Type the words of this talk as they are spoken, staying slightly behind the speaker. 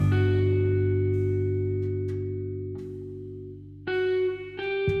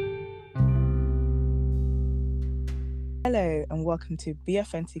and welcome to Be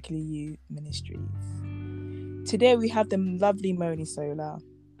Authentically You Ministries. Today we have the lovely Moni Sola,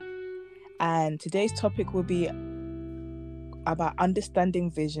 and today's topic will be about understanding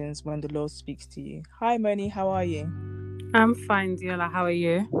visions when the Lord speaks to you. Hi Moni, how are you? I'm fine, Diola. How are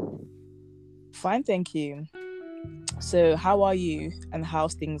you? Fine, thank you. So how are you and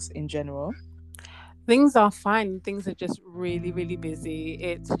how's things in general? Things are fine. Things are just really, really busy.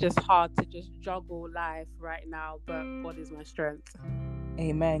 It's just hard to just juggle life right now, but God is my strength.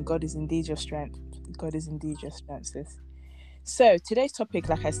 Amen. God is indeed your strength. God is indeed your strength, sis. So today's topic,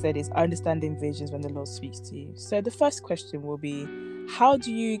 like I said, is understanding visions when the Lord speaks to you. So the first question will be, how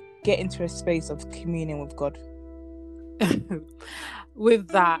do you get into a space of communion with God? With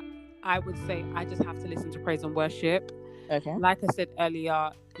that, I would say I just have to listen to praise and worship. Okay. Like I said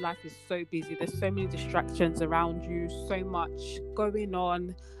earlier, life is so busy. There's so many distractions around you, so much going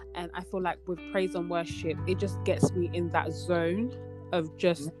on. And I feel like with praise and worship, it just gets me in that zone of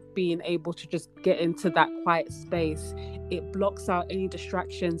just being able to just get into that quiet space. It blocks out any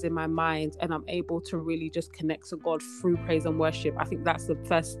distractions in my mind, and I'm able to really just connect to God through praise and worship. I think that's the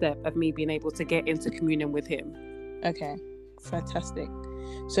first step of me being able to get into communion with Him. Okay, fantastic.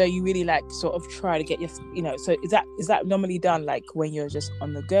 So you really like sort of try to get your, so is that normally done like when you're just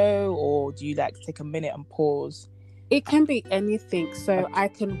on the go, or do you like take a minute and pause? It can be anything. So I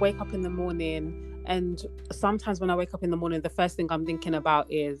can wake up in the morning, and sometimes when I wake up in the morning, the first thing I'm thinking about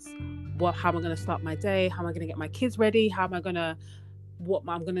is how am I going to start my day? How am I going to get my kids ready? What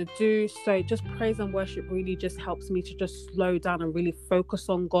I'm going to do? So just praise and worship really just helps me to just slow down and really focus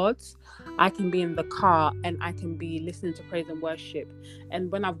on God. I can be in the car and I can be listening to praise and worship.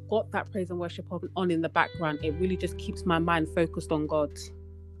 And when I've got that praise and worship on in the background, it really just keeps my mind focused on God.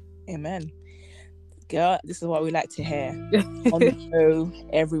 Amen. Girl, this is what we like to hear. On the go,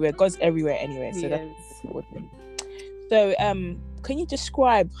 everywhere. God's everywhere anyway. So that's important. So can you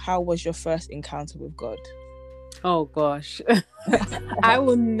describe how was your first encounter with God? Oh gosh. I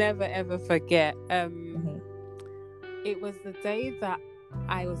will never ever forget. It was the day that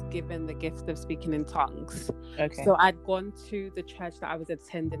I was given the gift of speaking in tongues. Okay. So I'd gone to the church that I was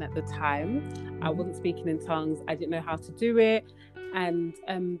attending at the time. I wasn't speaking in tongues. I didn't know how to do it. And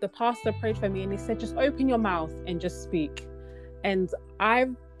the pastor prayed for me and he said, just open your mouth and just speak. And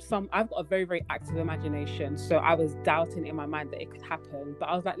I've got a very, very active imagination. So I was doubting in my mind that it could happen. But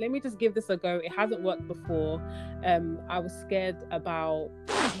I was like, let me just give this a go. It hasn't worked before. I was scared about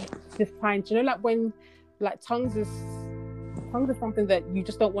just trying to, like when, like tongues is something that you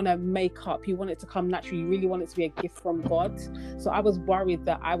just don't want to make up. You want it to come naturally. You really want it to be a gift from God. So I was worried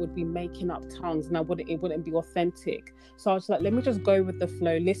that I would be making up tongues and it wouldn't be authentic. So I was like, let me just go with the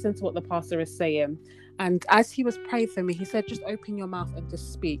flow, listen to what the pastor is saying. And as he was praying for me, he said, just open your mouth and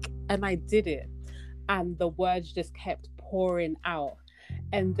just speak. And I did it. And the words just kept pouring out.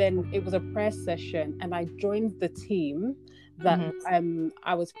 And then it was a prayer session and I joined the team that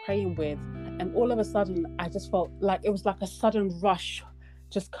I was praying with. And all of a sudden, I just felt like it was like a sudden rush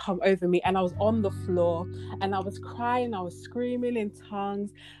just come over me. And I was on the floor and I was crying. I was screaming in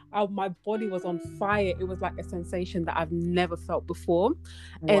tongues. My body was on fire. It was like a sensation that I've never felt before.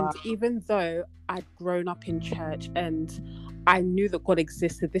 Wow. And even though I'd grown up in church and I knew that God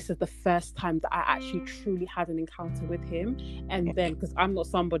existed, this is the first time that I actually truly had an encounter with Him. And then, because I'm not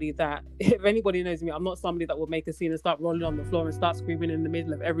somebody that, if anybody knows me, I'm not somebody that will make a scene and start rolling on the floor and start screaming in the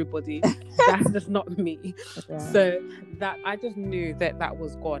middle of everybody. That's just not me. Yeah. So that I just knew that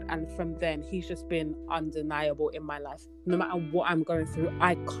was God. And from then, He's just been undeniable in my life. No matter what I'm going through,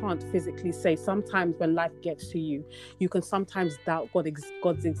 I can't physically say. Sometimes when life gets to you, you can sometimes doubt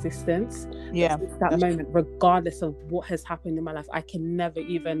God's existence. Yeah. That moment, regardless of what has happened in my life, I can never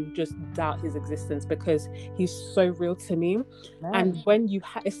even just doubt His existence because He's so real to me. And when you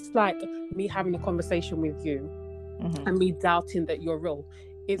it's like me having a conversation with you and me doubting that you're real.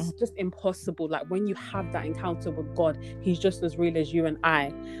 It's just impossible. Like when you have that encounter with God, He's just as real as you and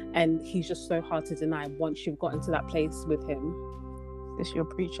I, and He's just so hard to deny once you've gotten to that place with Him. This you're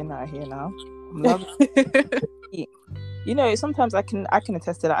preaching out here now. I'm loving it. Sometimes I can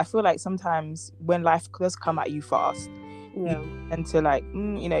attest to that. I feel like sometimes when life does come at you fast, and to like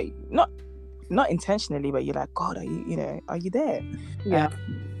not intentionally, but you're like, God, are you there? Yeah.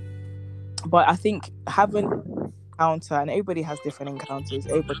 But I think having encounter, and everybody has different encounters,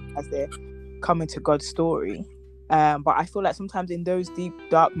 everybody has their coming to God story, but I feel like sometimes in those deep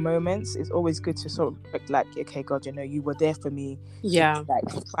dark moments it's always good to sort of like, okay, God, you were there for me like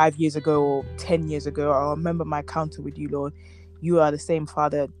 5 years ago or 10 years ago. I remember my encounter with you, Lord. You are the same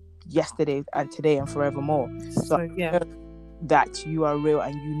Father yesterday and today and forevermore. So that you are real,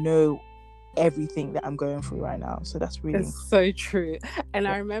 and everything that I'm going through right now. So that's really It's so true. And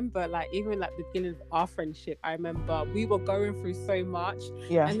I remember, like, even like the beginning of our friendship, I remember we were going through so much,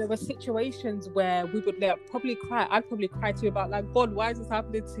 yeah. and there were situations where we would probably cry. I'd probably cry to you about, like, God, why is this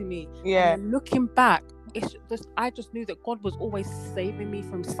happening to me? Yeah. And then looking back, it's just, I just knew that God was always saving me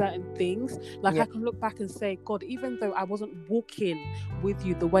from certain things. Like, Yeah. I can look back and say, God, even though I wasn't walking with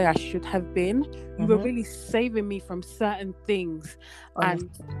you the way I should have been, you were really saving me from certain things. And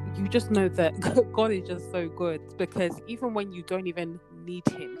you just know that God is just so good, because even when you don't even need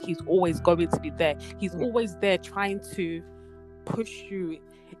him, he's always going to be there. He's always there trying to push you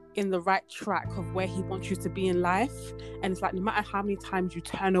in the right track of where he wants you to be in life. And it's like, no matter how many times you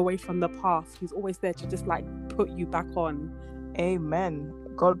turn away from the path, he's always there to just like put you back on. Amen.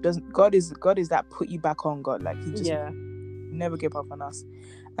 God is that put you back on God. Like, he just never give up on us,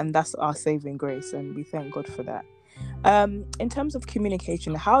 and that's our saving grace, and we thank God for that. In terms of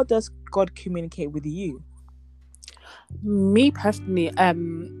communication, how does God communicate with you? Me personally,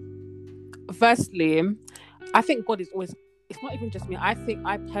 firstly, I think God is always, it's not even just me, I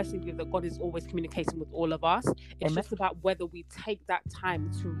personally believe that God is always communicating with all of us. It's just about whether we take that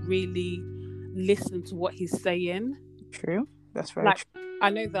time to really listen to what he's saying. True. That's very true. I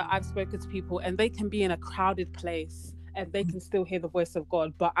know that I've spoken to people and they can be in a crowded place and they can still hear the voice of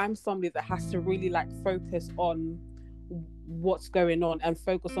God, but I'm somebody that has to really like focus on what's going on and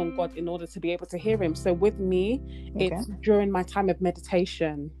focus on God in order to be able to hear him. So with me, it's during my time of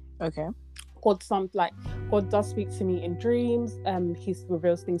meditation. God does speak to me in dreams. He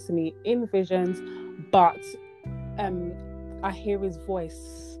reveals things to me in visions, but I hear his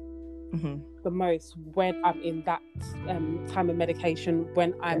voice the most when I'm in that time of meditation,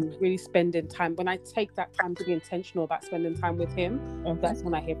 when I'm really spending time, when I take that time to be intentional about spending time with him. That's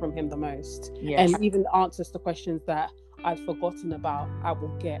when I hear from him the most. And even answers to questions that I'd forgotten about, I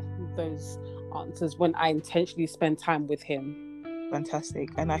will get those answers when I intentionally spend time with him. Fantastic.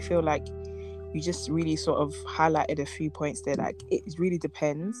 And I feel like you just really sort of highlighted a few points there. Like, it really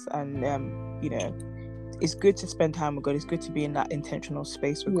depends, and it's good to spend time with God. It's good to be in that intentional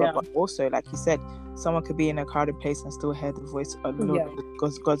space with God. But also, like you said, someone could be in a crowded place and still hear the voice of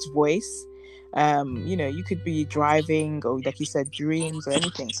God's voice. You could be driving, or like you said, dreams or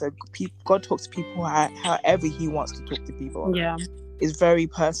anything. So God talks to people however he wants to talk to people. It's very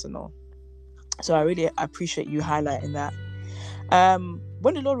personal. So I really appreciate you highlighting that.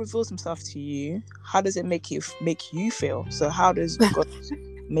 When the Lord reveals himself to you, how does it make you feel? So how does God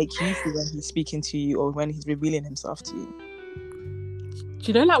make you feel when he's speaking to you, or when he's revealing himself to you? Do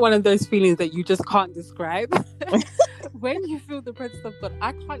you know, like, one of those feelings that you just can't describe? When you feel the presence of God,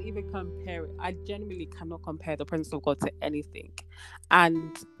 I can't even compare it. I genuinely cannot compare the presence of God to anything.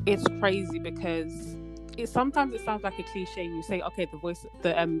 And it's crazy because sometimes it sounds like a cliche. You say, okay,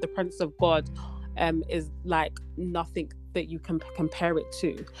 the presence of God is like nothing that you can compare it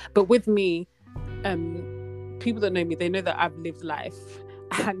to. But with me, people that know me, they know that I've lived life,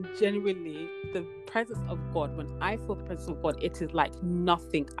 and genuinely the presence of God, when I feel the presence of God, it is like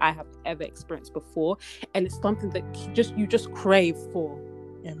nothing I have ever experienced before, and it's something that you just crave for.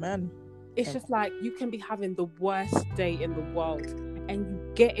 Amen. It's just like you can be having the worst day in the world, and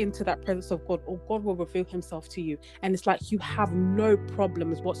you get into that presence of God, or God will reveal himself to you, and it's like you have no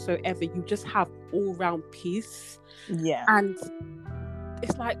problems whatsoever. You just have all-round peace. And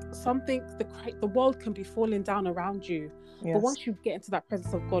it's like something, the world can be falling down around you, but once you get into that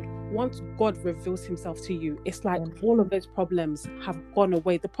presence of God, once God reveals himself to you, it's like all of those problems have gone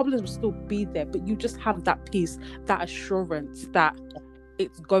away. The problems will still be there, but you just have that peace, that assurance that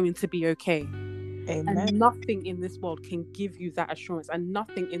it's going to be okay. Amen. And nothing in this world can give you that assurance, and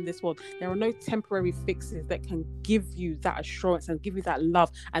nothing in this world, there are no temporary fixes that can give you that assurance and give you that love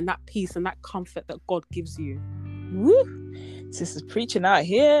and that peace and that comfort that God gives you. Woo! This is preaching out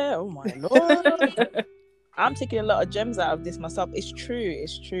here. Oh my Lord. I'm taking a lot of gems out of this myself. It's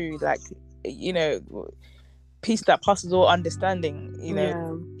true. Like, peace that passes all understanding.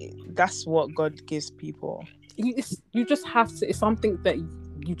 That's what God gives people. You just have to. It's something that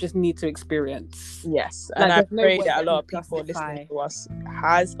you just need to experience. Yes, and I pray that a lot of people listening to us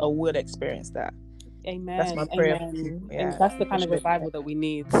has or will experience that. Amen. That's my prayer. And that's the kind of revival that we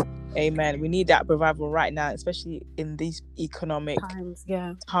need. Amen. We need that revival right now, especially in these economic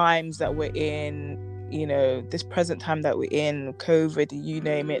times that we're in. This present time that we're in, COVID, you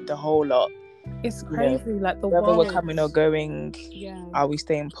name it, the whole lot. It's crazy, like the whether world. we're coming or going. Are we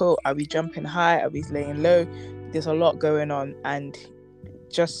staying put? Are we jumping high? Are we laying low? There's a lot going on, and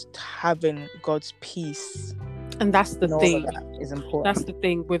just having God's peace, and that's the thing, is important. That's the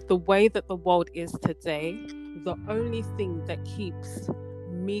thing with the way that the world is today. The only thing that keeps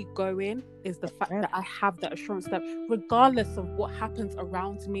me going is the fact that I have that assurance that regardless of what happens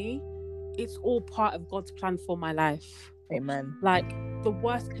around me, it's all part of God's plan for my life. Amen. Like, the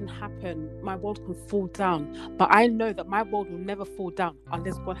worst can happen, my world can fall down, but I know that my world will never fall down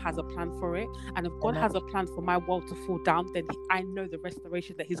unless God has a plan for it. And if God has a plan for my world to fall down, then I know the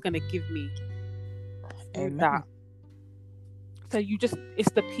restoration that he's going to give me through that. So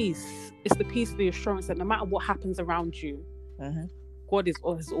it's the peace, the assurance that no matter what happens around you, God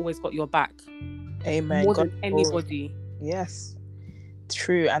has always got your back. Amen. More than anybody. Yes,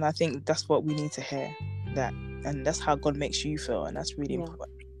 true. And I think that's what we need to hear, that, and that's how God makes you feel, and that's really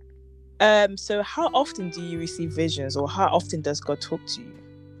important. So how often do you receive visions, or how often does God talk to you?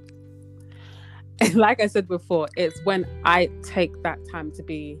 Like I said before, it's when I take that time to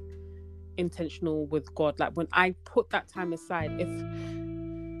be intentional with God. Like, when I put that time aside, if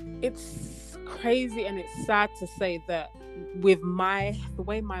it's crazy and it's sad to say that with the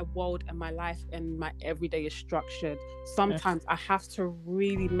way my world and my life and my everyday is structured, sometimes I have to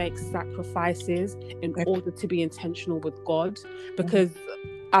really make sacrifices in order to be intentional with God, because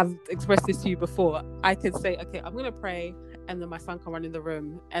I've expressed this to you before. I could say, okay, I'm gonna pray, and then my son can run in the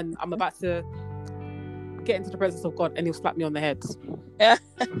room and I'm about to get into the presence of God and he'll slap me on the head.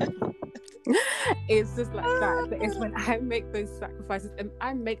 It's just like that. But it's when I make those sacrifices, and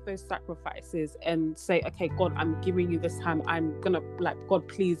I make those sacrifices and say, okay, God, I'm giving you this time. I'm gonna, like, God,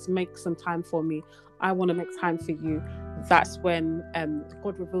 please make some time for me. I want to make time for you. That's when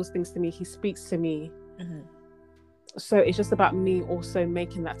God reveals things to me. He speaks to me. So it's just about me also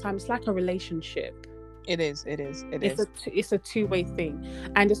making that time. It's like a relationship. It is. It's a two-way thing.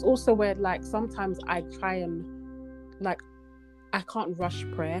 And it's also where, like, sometimes I try and, like, I can't rush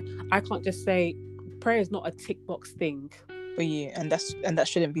prayer. I can't just say, prayer is not a tick box thing for you, and that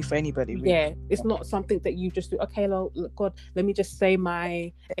shouldn't be for anybody, really. Yeah, it's not something that you just do, okay, God, let me just say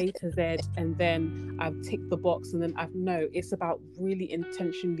my A to Z and then I've ticked the box, and then no, it's about really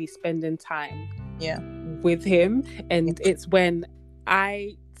intentionally spending time with him. And it's when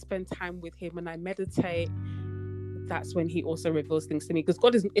I spend time with him and I meditate, that's when he also reveals things to me. Because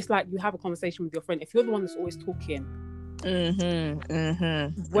God it's like you have a conversation with your friend. If you're the one that's always talking,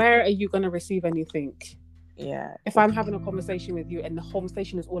 where are you going to receive anything? If I'm having a conversation with you and the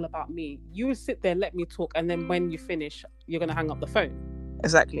conversation is all about me, you will sit there, let me talk, and then when you finish, you're going to hang up the phone.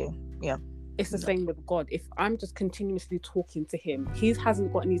 Exactly. It's the same with God. If I'm just continuously talking to him, he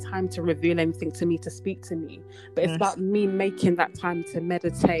hasn't got any time to reveal anything to me, to speak to me. But it's about me making that time to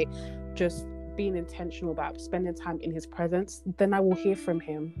meditate, just being intentional about spending time in his presence. Then I will hear from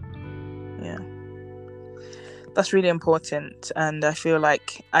him. That's really important. And I feel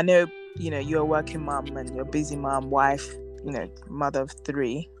like, I know, you're a working mom and you're a busy mom, wife, mother of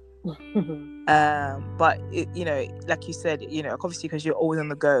 3. But like you said, obviously because you're always on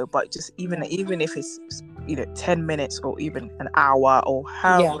the go, but just even if it's 10 minutes or even an hour or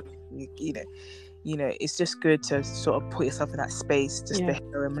how it's just good to sort of put yourself in that space just to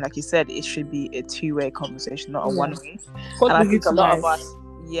hear him. And like you said, it should be a two-way conversation, not a one-way. And I think a lot of us,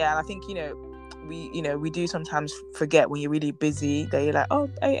 and I think we do sometimes forget when you're really busy that you're like, oh,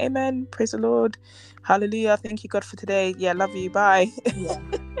 amen, praise the Lord, hallelujah, thank you God for today, love you, bye.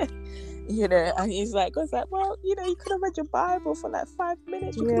 And he's like, God's like, well, you could have read your Bible for like 5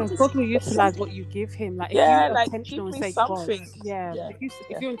 minutes. God will utilize what you give him. Like, if you're intentional and say, something. God,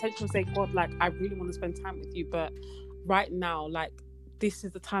 if you're intentional and say, God, like, I really want to spend time with you, but right now, like, this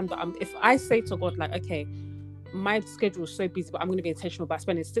is the time that if I say to God, like, okay, my schedule is so busy, but I'm going to be intentional about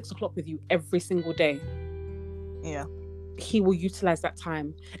spending 6 o'clock with you every single day. He will utilize that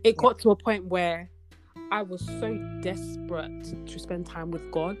time. It got to a point where I was so desperate to spend time with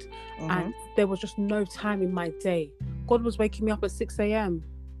God, and there was just no time in my day. God was waking me up at 6 a.m.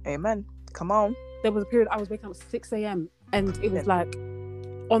 Amen. Come on. There was a period I was waking up at 6 a.m. and it was like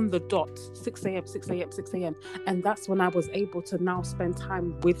on the dot, 6 a.m., 6 a.m., 6 a.m. And that's when I was able to now spend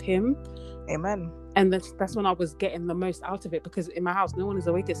time with him. Amen. And that's when I was getting the most out of it, because in my house, no one is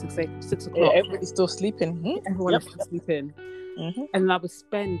awake at 6 o'clock. Everybody's still sleeping. Everyone is still sleeping. And I would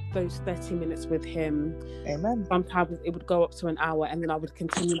spend those 30 minutes with him. Amen. Sometimes it would go up to an hour, and then I would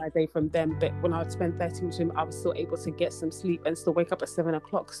continue my day from then. But when I would spend 30 minutes with him, I was still able to get some sleep and still wake up at 7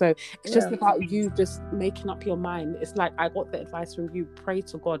 o'clock. So it's just about you just making up your mind. It's like, I got the advice from you, pray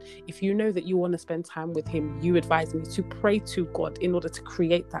to God. If you know that you want to spend time with him, you advise me to pray to God in order to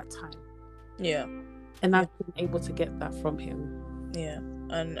create that time. And I've been able to get that from him.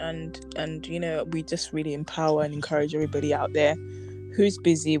 And we just really empower and encourage everybody out there who's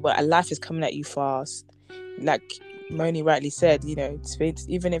busy, but life is coming at you fast. Like, Moni rightly said,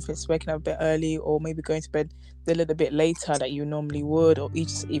 even if it's waking up a bit early or maybe going to bed a little bit later that you normally would, or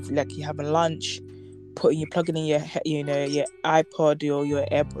if like you're having lunch, plugging in your your iPod or your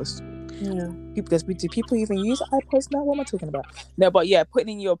AirPods. Yeah. Do people even use iPods now? What am I talking about? No, but yeah,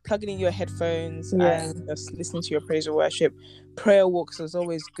 plugging in your headphones and just listening to your praise and worship. Prayer walks is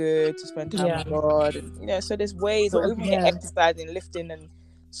always good to spend time with God, and so there's ways, or even you're exercising, lifting and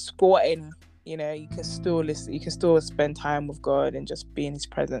squatting. You can still listen. You can still spend time with God and just be in His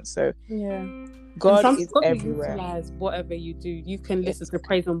presence. So God is everywhere. Will utilize whatever you do. You can listen to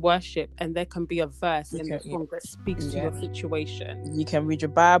praise and worship, and there can be a verse in the song that speaks to your situation. You can read your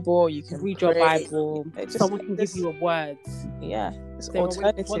Bible. You can read your Bible. Someone can give you a word. Yeah, there's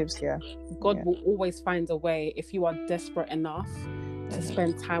alternatives here. God will always find a way. If you are desperate enough to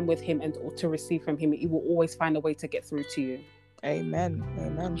spend time with Him and to receive from Him, He will always find a way to get through to you. Amen.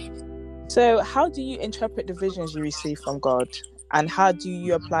 Amen. So, how do you interpret the visions you receive from God? And how do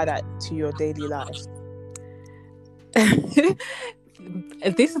you apply that to your daily life?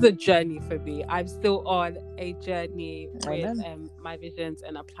 This is a journey for me. I'm still on a journey with my visions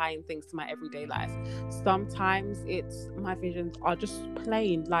and applying things to my everyday life. Sometimes my visions are just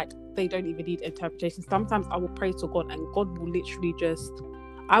plain, like they don't even need interpretation. Sometimes I will pray to God and God will literally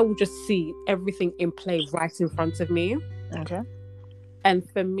I will just see everything in play right in front of me. Okay. And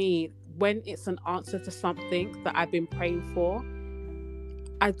for me, when it's an answer to something that I've been praying for,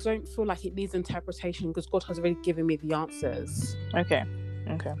 I don't feel like it needs interpretation because God has already given me the answers. Okay.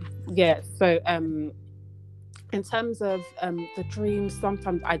 Yeah. So, in terms of the dreams,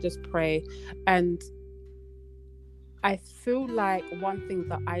 sometimes I just pray, and I feel like one thing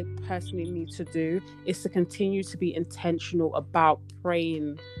that I personally need to do is to continue to be intentional about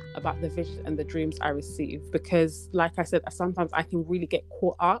praying about the visions and the dreams I receive, because, like I said, sometimes I can really get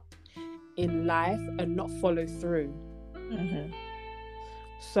caught up in life and not follow through. Mm-hmm.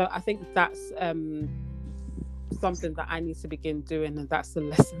 So I think that's something that I need to begin doing, and that's the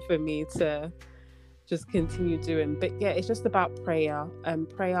lesson for me to just continue doing. But yeah, it's just about prayer.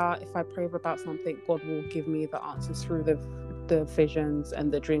 Prayer, if I pray about something, God will give me the answers through the visions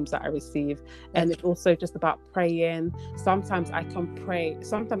and the dreams that I receive. And it's also just about praying. Sometimes I can pray,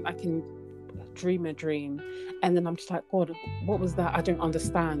 sometimes I can dream a dream, and then I'm just like, God, what was that? I don't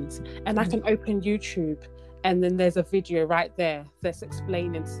understand. And I can open YouTube, and then there's a video right there that's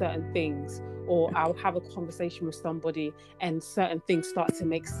explaining certain things, or I'll have a conversation with somebody and certain things start to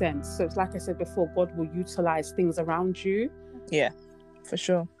make sense. So it's like I said before, God will utilize things around you. Yeah, for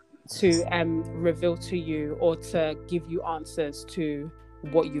sure. To reveal to you or to give you answers to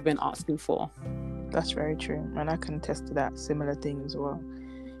what you've been asking for. That's very true. And I can attest to that similar thing as well.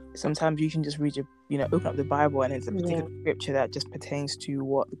 Sometimes you can just read open up the Bible and it's a particular scripture that just pertains to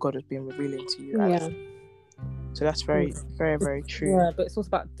what God has been revealing to you. Yeah. So that's very, very, very true. Yeah, but it's also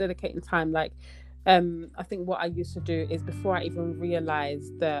about dedicating time. Like, I think what I used to do is before I even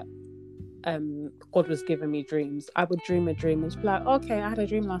realized that God was giving me dreams, I would dream a dream and just be like, okay, I had a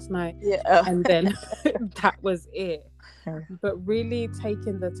dream last night. Yeah. And then that was it. But really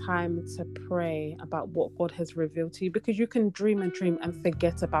taking the time to pray about what God has revealed to you, because you can dream a dream and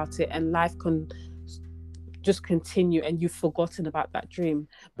forget about it, and life can just continue and you've forgotten about that dream.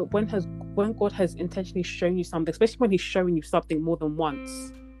 But when God has intentionally shown you something, especially when He's showing you something more than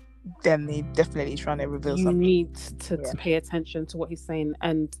once, then He definitely trying to reveal you something. You need to pay attention to what He's saying,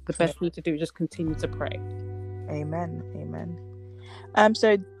 and the best thing to do is just continue to pray. Amen.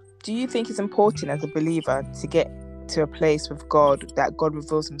 So do you think it's important as a believer to get to a place with God that God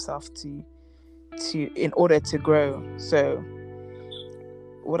reveals Himself to in order to grow? So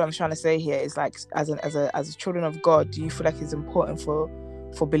what I'm trying to say here is, like, as a children of God, do you feel like it's important for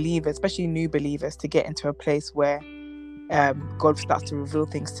believers, especially new believers, to get into a place where God starts to reveal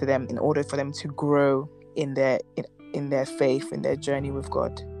things to them in order for them to grow in their faith, in their journey with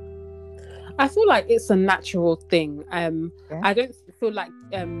God? I feel like it's a natural thing. I don't feel like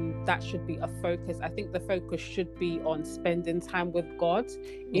that should be a focus. I think the focus should be on spending time with God.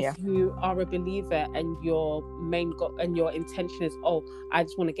 If you are a believer and your main goal and your intention is, I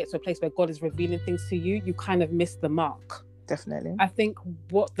just want to get to a place where God is revealing things to you, you kind of miss the mark. Definitely. I think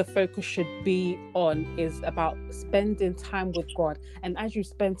what the focus should be on is about spending time with God. And as you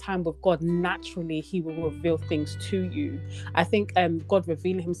spend time with God, naturally, He will reveal things to you. I think God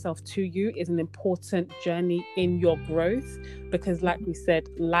revealing Himself to you is an important journey in your growth, because like we said,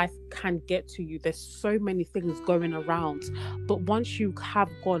 life can get to you. There's so many things going around. But once you have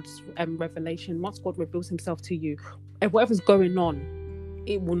God's revelation, once God reveals Himself to you, and whatever's going on,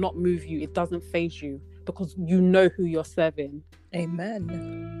 it will not move you. It doesn't faze you, because you know who you're serving.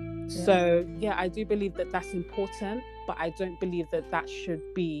 Amen. So yeah, I do believe that that's important, but I don't believe that that should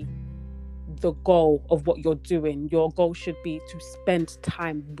be the goal of what you're doing. Your goal should be to spend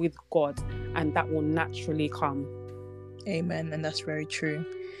time with God, and that will naturally come. Amen. And that's very true.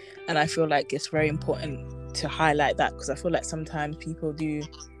 And I feel like it's very important to highlight that, because I feel like sometimes people do,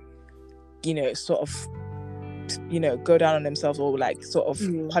 sort of, go down on themselves, or like sort of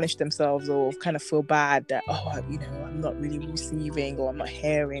punish themselves, or kind of feel bad that, I'm not really receiving, or I'm not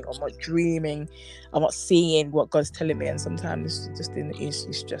hearing, or I'm not dreaming, I'm not seeing what God's telling me. And sometimes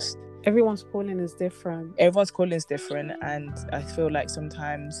it's just everyone's calling is different. And I feel like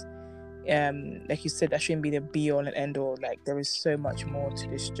sometimes, like you said, that shouldn't be the be all and end all. Like, there is so much more to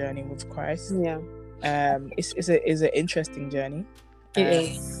this journey with Christ. It's an interesting journey. It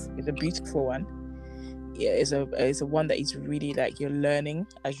is. It's a beautiful one. Yeah, it's a one that is really like you're learning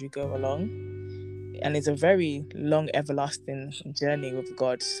as you go along, and it's a very long, everlasting journey with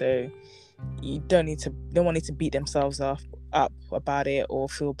God. So you don't want to beat themselves up about it, or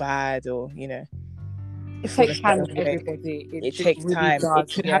feel bad, or it takes time with everybody. It takes really time.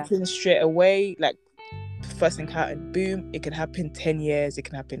 It could happen straight away, like first encounter, boom. It can happen 10 years. It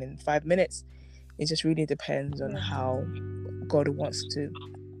can happen in 5 minutes. It just really depends on how God wants to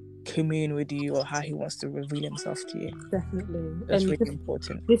commune with you, or how he wants to reveal himself to you. Definitely. That's really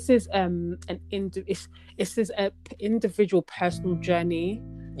important. This is an individual personal journey.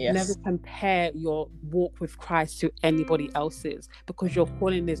 Yes. Never compare your walk with Christ to anybody else's, because your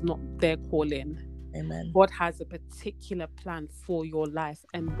calling is not their calling. Amen. God has a particular plan for your life,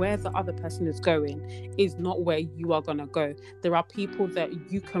 and where the other person is going is not where you are going to go. There are people that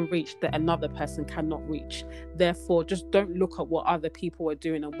you can reach that another person cannot reach. Therefore, just don't look at what other people are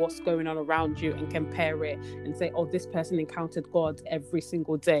doing and what's going on around you and compare it and say, oh, this person encountered God every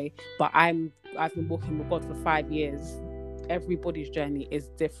single day, but I've been walking with God for 5 years. Everybody's journey is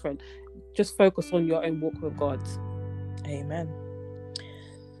different. Just focus on your own walk with God. Amen.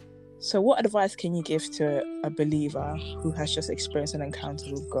 So what advice can you give to a believer who has just experienced an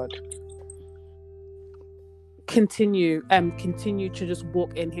encounter with God? Continue to just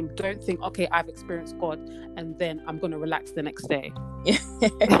walk in him. Don't think, okay, I've experienced God and then I'm going to relax the next day. Just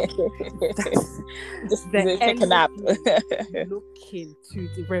take a nap. Looking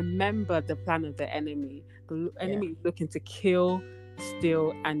to remember the plan of the enemy. The enemy is looking to kill,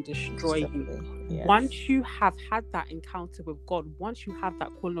 steal, and destroy you. Yes. Once you have had that encounter with God, once you have that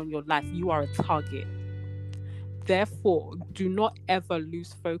call on your life, you are a target. Therefore, do not ever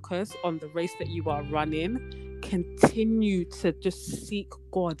lose focus on the race that you are running. Continue to just seek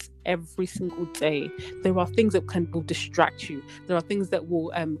God every single day. There are things that will distract you. There are things that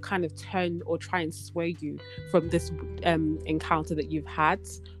will kind of turn or try and sway you from this encounter that you've had.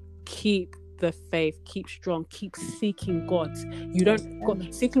 Keep the faith, keep strong, keep seeking God.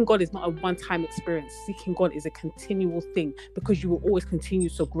 Seeking God is not a one-time experience. Seeking God is a continual thing, because you will always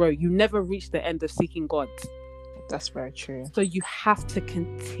continue to grow. You never reach the end of seeking God. That's very true. So you have to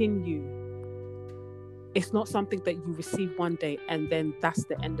continue. It's not something that you receive one day and then that's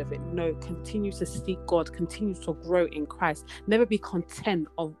the end of it. No, continue to seek God, continue to grow in Christ. Never be content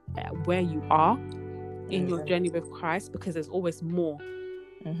of where you are in your journey with Christ, because there's always more.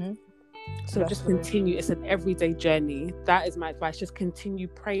 So just continue. It's an everyday journey. That is my advice. Just continue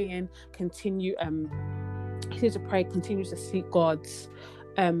praying, continue to pray, continue to seek God.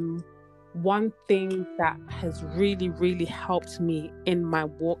 One thing that has really, really helped me in my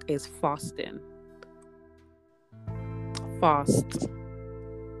walk is fasting. Fast.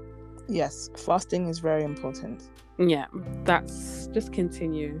 Yes, fasting is very important. Yeah, that's just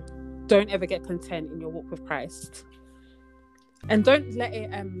continue. Don't ever get content in your walk with Christ. And don't let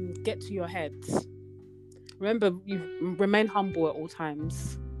it get to your head. Remember, you remain humble at all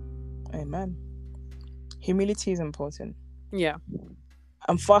times. Amen. Humility is important. Yeah.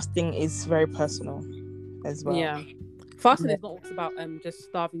 And fasting is very personal as well. Yeah. Fasting is not about just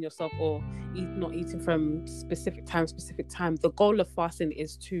starving yourself or not eating from specific time. The goal of fasting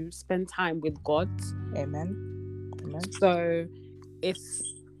is to spend time with God. Amen. So it's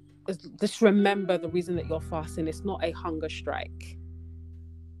just remember the reason that you're fasting. It's not a hunger strike.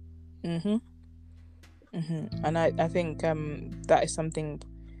 And I think that is something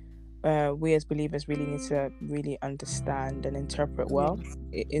we as believers really need to really understand and interpret well.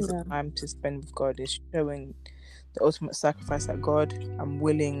 It is a time to spend with God. It's showing the ultimate sacrifice that God, I'm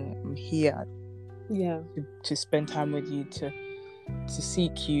here to spend time with you, to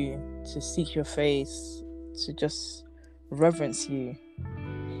seek you, to seek your face, to just reverence you.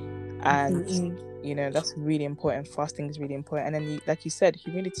 And that's really important. Fasting is really important. And then like you said,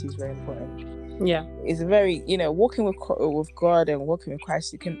 humility is very important. Yeah. It's very, walking with God and walking with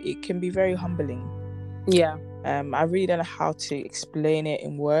Christ. It can be very humbling. Yeah. I really don't know how to explain it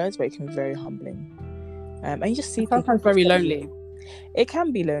in words, but it can be very humbling. And you just see people. Sometimes very lonely. It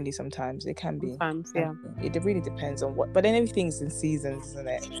can be lonely sometimes. It can be. Sometimes, yeah. It really depends on what. But then everything's in seasons, isn't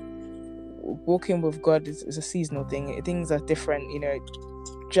it? Walking with God is a seasonal thing. Things are different.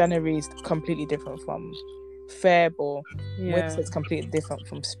 January is completely different from Feb, or winter is completely different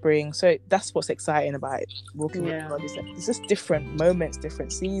from spring. So that's what's exciting about it. Walking with God is that it's just different moments,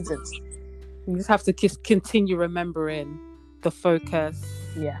 different seasons. You just have to continue remembering the focus,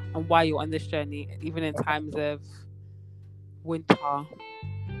 and why you're on this journey, even in times of winter.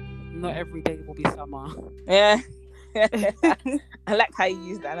 Not every day will be summer. Yeah. I like how you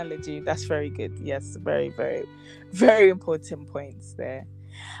use the analogy. That's very good. Yes, very, very, very important points there.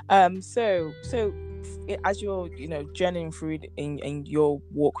 So as you're journeying through in your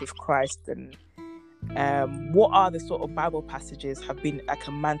walk with Christ, and what are the sort of Bible passages have been like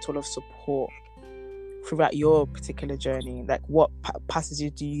a mantle of support throughout your particular journey? Like, what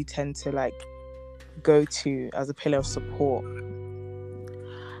passages do you tend to like go to as a pillar of support?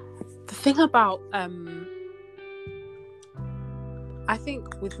 The thing about I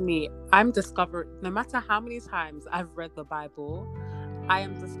think with me, I'm discovering, no matter how many times I've read the Bible, I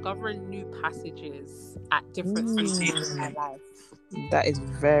am discovering new passages at different seasons in my life. That is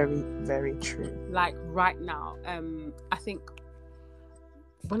very, very true. Like right now, I think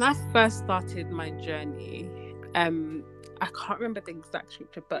when I first started my journey, I can't remember the exact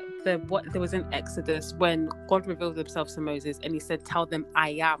scripture, but there was in Exodus when God revealed himself to Moses and he said, "Tell them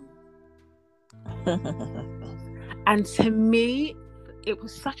I am." And to me, it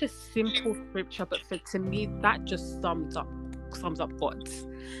was such a simple scripture, but to me, that just sums up God.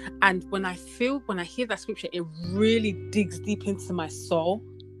 And when I hear that scripture, it really digs deep into my soul,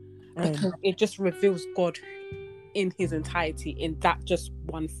 because it just reveals God in his entirety in that just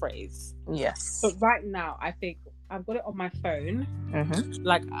one phrase. Yes. But right now, I think I've got it on my phone.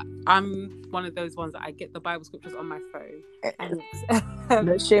 Like, I'm one of those ones that I get the Bible scriptures on my phone. And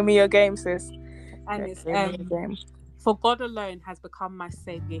it's, show me your game, sis. And it's for God alone has become my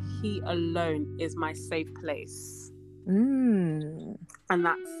savior. He alone is my safe place. And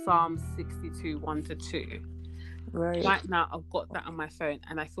that's Psalm 62, 1-2. Right now, I've got that on my phone,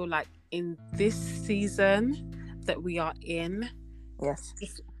 and I feel like in this season that we are in,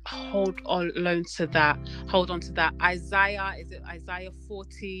 just hold on to that. Isaiah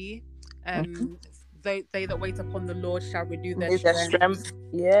 40? They that wait upon the Lord shall renew their strength.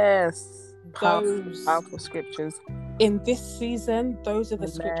 Yes. Powerful scriptures. In this season, those are the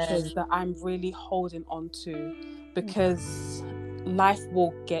scriptures that I'm really holding on to, because life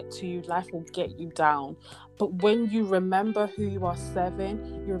will get to you, life will get you down. But when you remember who you are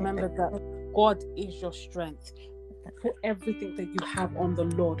serving, you remember that God is your strength. Put everything that you have on the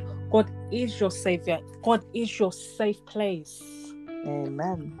Lord. God is your savior. God is your safe place.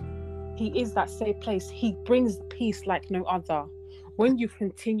 Amen. He is that safe place. He brings peace like no other. When you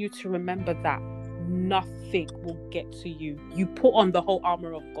continue to remember that, nothing will get to you. You put on the whole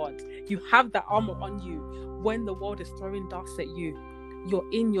armor of God. You have that armor on you. When the world is throwing darts at you, you're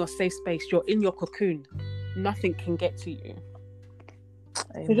in your safe space. You're in your cocoon. Nothing can get to you.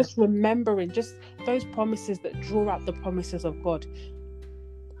 Amen. So just remembering just those promises that draw out the promises of God.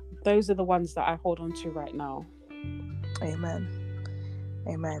 Those are the ones that I hold on to right now. Amen.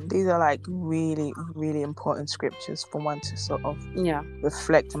 These are like really, really important scriptures for one to sort of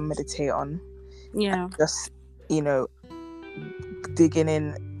reflect and meditate on. And just, digging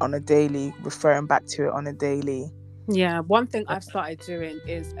in on a daily, referring back to it on a daily. Yeah. One thing I've started doing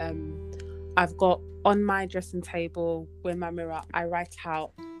is I've got on my dressing table with my mirror, I write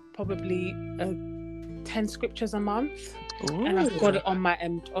out probably 10 scriptures a month. Ooh. And I've got it on my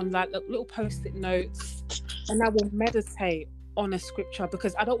on like little post-it notes, and I will meditate on a scripture,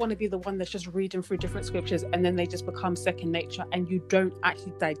 because I don't want to be the one that's just reading through different scriptures and then they just become second nature and you don't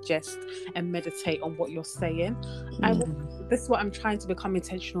actually digest and meditate on what you're saying. This is what I'm trying to become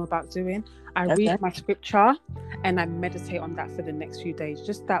intentional about doing. I read my scripture and I meditate on that for the next few days.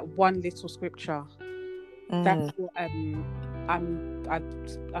 Just that one little scripture. That's what I'm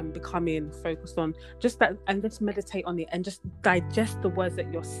becoming focused on. Just that, and just meditate on it and just digest the words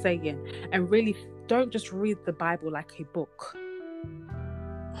that you're saying, and really don't just read the Bible like a book.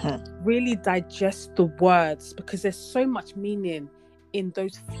 Really digest the words, because there's so much meaning in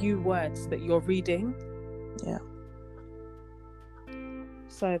those few words that you're reading. Yeah.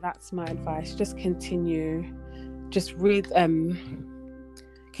 So that's my advice. Just continue. Just read.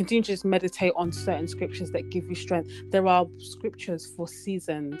 Continue to just meditate on certain scriptures that give you strength. There are scriptures for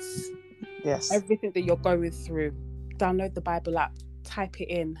seasons. Yes. Everything that you're going through, download the Bible app, type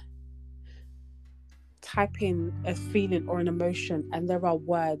in a feeling or an emotion, and there are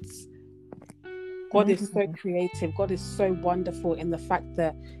words. God is so creative. God is so wonderful in the fact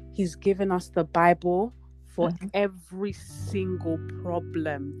that He's given us the Bible for every single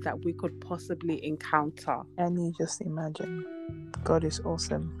problem that we could possibly encounter. And you just imagine, God is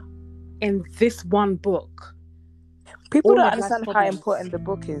awesome. In this one book, people don't understand how important the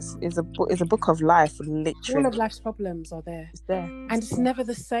book is. It's a book of life, literally. All of life's problems are there. It's there. And it's never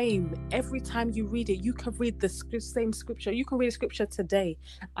the same. Every time you read it, you can read the same scripture. You can read a scripture today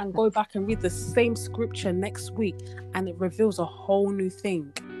and go back and read the same scripture next week, and it reveals a whole new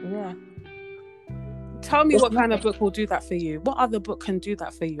thing. Yeah. Tell me what kind of book will do that for you? What other book can do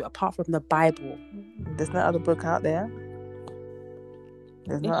that for you apart from the Bible? There's no other book out there.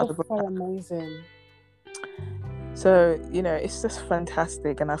 There's no other book. So amazing. So, it's just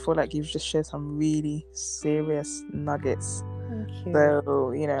fantastic, and I feel like you've just shared some really serious nuggets. Thank you.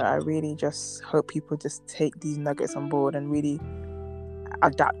 So, I really just hope people just take these nuggets on board and really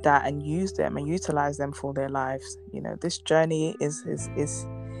adapt that and use them and utilize them for their lives. This journey is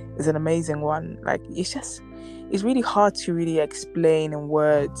an amazing one. Like, it's really hard to really explain in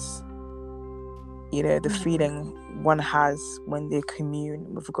words, the feeling one has when they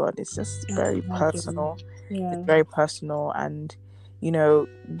commune with God. It's just very personal. Yeah. It's very personal, and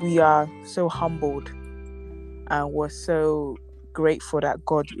we are so humbled, and we're so grateful that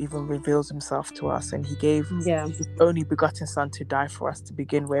God even reveals Himself to us, and He gave His only begotten Son to die for us to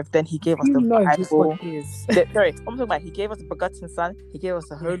begin with. Then He gave us the Bible. I'm talking about He gave us the begotten Son. He gave us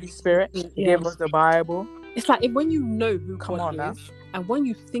the Holy Spirit. He gave us the Bible. It's like when you know who God is, and when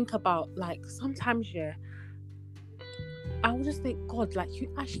you think about, like, sometimes I will just think, God, like,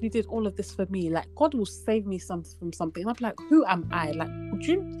 you actually did all of this for me. Like, God will save me from something. And I'm like, who am I? Like,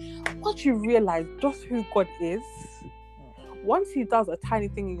 once you realize just who God is, once He does a tiny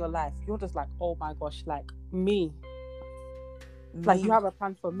thing in your life, you're just like, oh my gosh, like, me. Like, you have a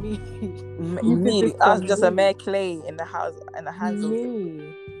plan for me. Me. I was just a mere clay in the hands of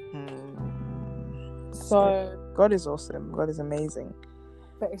me. So God is awesome. God is amazing.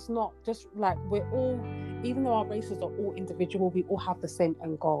 But it's not just like, we're all, even though our races are all individual, we all have the same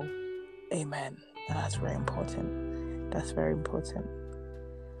end goal. Amen. That's very important.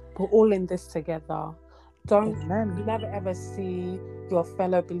 We're all in this together. Don't never ever see your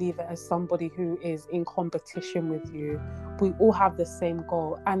fellow believer as somebody who is in competition with you. We all have the same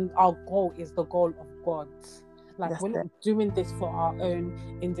goal, and our goal is the goal of God. Like, we're not doing this for our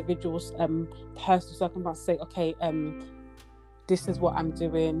own individuals, personal circumstance. Say, okay, this is what I'm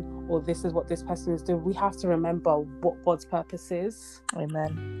doing, or this is what this person is doing. We have to remember what God's purpose is.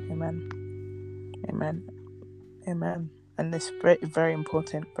 Amen. And it's very, very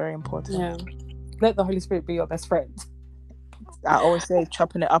important. Very important. Yeah. Let the Holy Spirit be your best friend. I always say,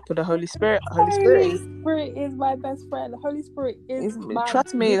 chopping it up with the Holy Spirit. Holy Spirit is my best friend. The Holy Spirit is my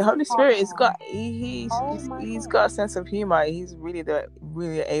trust me, the Holy Spirit has got he's got a sense of humor. He's really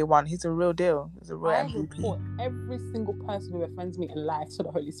really A1. He's a real deal. He's a real MVP. Report every single person who offends me in life to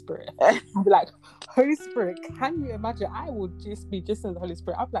the Holy Spirit. I'll be like, Holy Spirit, can you imagine? I will just be in the Holy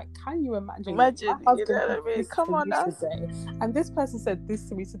Spirit. I'll be like, can you imagine? Come on now. And this person said this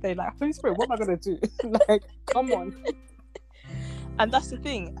to me today. Like, Holy Spirit, what am I gonna do? Like, come on. And that's the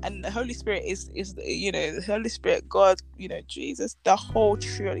thing. And the Holy Spirit is the Holy Spirit, God, Jesus, the whole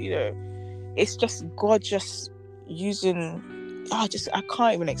trio, it's just God just using I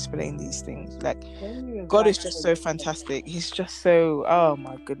can't even explain these things. Like, God is just so fantastic. He's just so, oh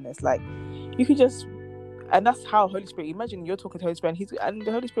my goodness. Like, you can just, and that's how Holy Spirit, imagine you're talking to Holy Spirit, and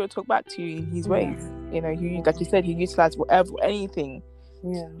the Holy Spirit will talk back to you in His ways. Like you said, He utilized anything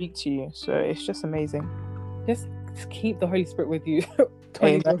to speak to you. So it's just amazing. Just keep the Holy Spirit with you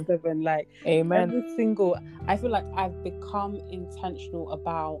 24/7. Like, amen. I feel like I've become intentional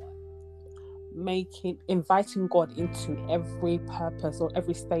about inviting God into every purpose or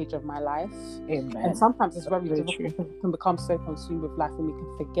every stage of my life. Amen. And sometimes it's very difficult. We can become so consumed with life and we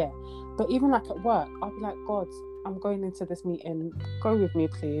can forget. But even like at work, I'll be like, God, I'm going into this meeting, go with me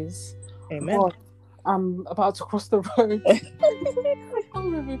please. Amen. God, I'm about to cross the road. Go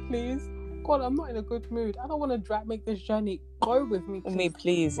with me please. God, I'm not in a good mood. I don't want to make this journey. Go with me,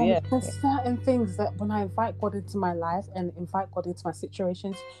 please. There's certain things that when I invite God into my life and invite God into my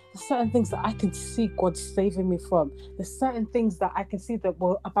situations, there's certain things that I can see God saving me from. There's certain things that I can see that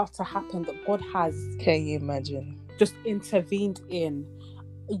were about to happen that God has. Can you imagine? Just intervened in.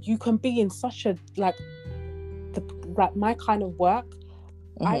 You can be in such a my kind of work.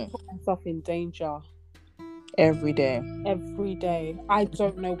 I put myself in danger. Every day. every day. I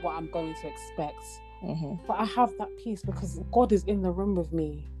don't know what I'm going to expect, Mm-hmm. but I have that peace because God is in the room with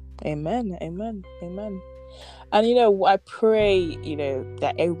me. Amen. Amen. Amen. And you know, I pray, you know,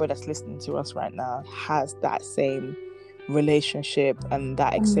 that everybody that's listening to us right now has that same relationship and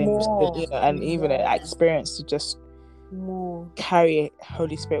that same, More, you know, and even an more, experience to just more. carry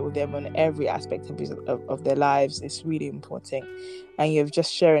Holy Spirit with them on every aspect of their lives. It's really important. And you've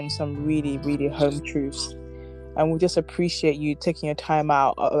just sharing some really, really home truths. And we just appreciate you taking your time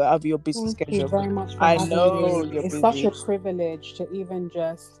out of your busy Thank schedule. you very much for I having know me. you're It's such busy. a privilege to even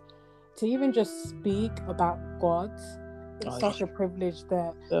just speak about God. It's such a privilege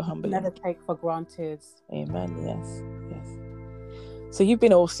that So I humbling. never take for granted. Amen. Yes. Yes. So you've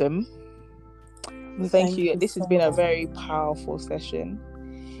been awesome. Thank you. This has been a very powerful session.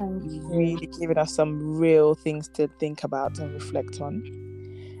 Thank You've you. really given us some real things to think about and reflect on.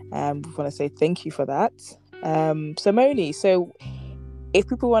 We want to say thank you for that. So Moni, so if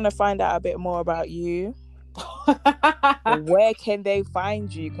people want to find out a bit more about you, where can they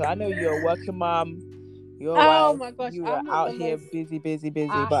find you? Because I know you're a working mom, you're a Oh wife, my gosh, you are I'm not out the here most busy,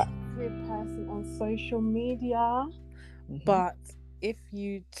 but active person on social media. Mhm. But if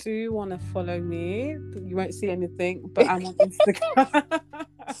you do want to follow me, you won't see anything. But I'm on Instagram.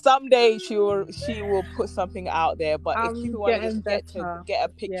 Someday she will put something out there. But if I'm people want to getting just get better. a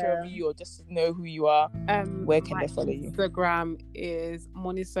picture of you or just to know who you are, where can My they follow you? Instagram is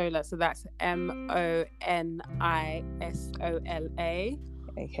Monisola, so that's MONISOLA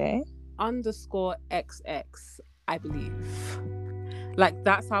Okay. _XX, I believe. Like,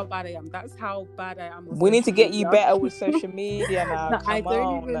 that's how bad I am. That's how bad I am. We need to get you better with social media now. No, I Come don't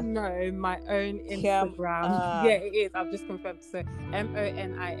on. even know my own Instagram. Yeah, it is. I've just confirmed. So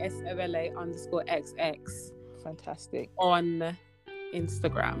MONISOLA _XX. Fantastic. On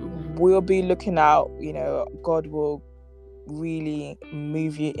Instagram. We'll be looking out. You know, God will really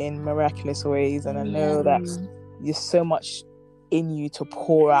move you in miraculous ways, and I know that there's so much in you to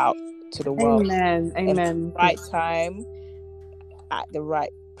pour out to the world. Amen. At the right time, at the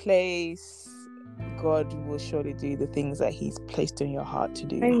right place, God will surely do the things that He's placed in your heart to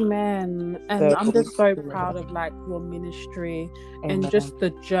do. Amen. And I'm just so proud of like your ministry. Amen. And just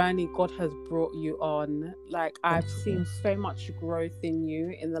the journey God has brought you on. Like, I've seen so much growth in you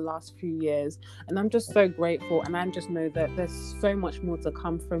in the last few years, and I'm just so grateful. And I just know that there's so much more to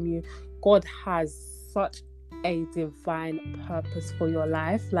come from you. God has such a divine purpose for your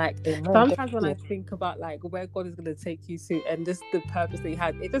life. Like, sometimes when I think about like where God is going to take you to and just the purpose that He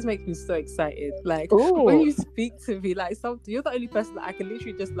has, it just makes me so excited. Like, when you speak to me, like, you're the only person that I can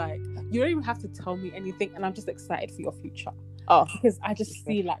literally just like, you don't even have to tell me anything, and I'm just excited for your future. Because I just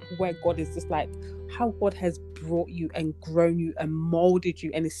see like where God is, just like how God has brought you and grown you and molded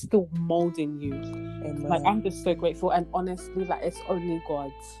you and is still molding you. Amen. Like, I'm just so grateful, and honestly, like, it's only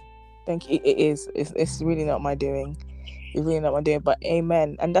God. Thank you. It is. It's really not my doing. It's really not my doing. But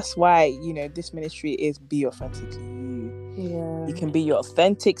amen. And that's why, you know, this ministry is be authentically you. Yeah. You can be your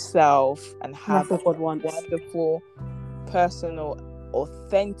authentic self and have a wonderful, personal,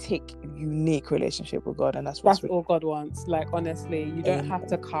 authentic, unique relationship with God. And that's all God wants. Like, honestly, you don't have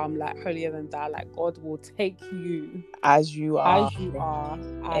to come like holier than thou. Like, God will take you as you are.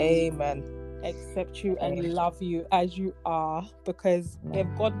 Amen. Accept you and love you as you are, because if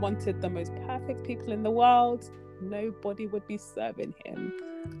God wanted the most perfect people in the world, nobody would be serving Him.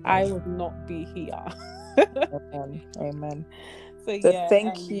 I would not be here. Amen. So yeah,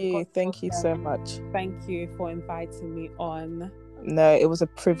 thank you so much. Thank you for inviting me on. No, it was a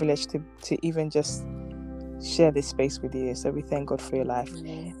privilege to even just share this space with you. So we thank God for your life.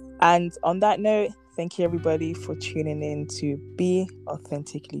 And on that note, thank you everybody for tuning in to Be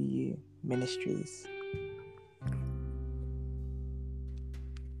Authentically You Ministries.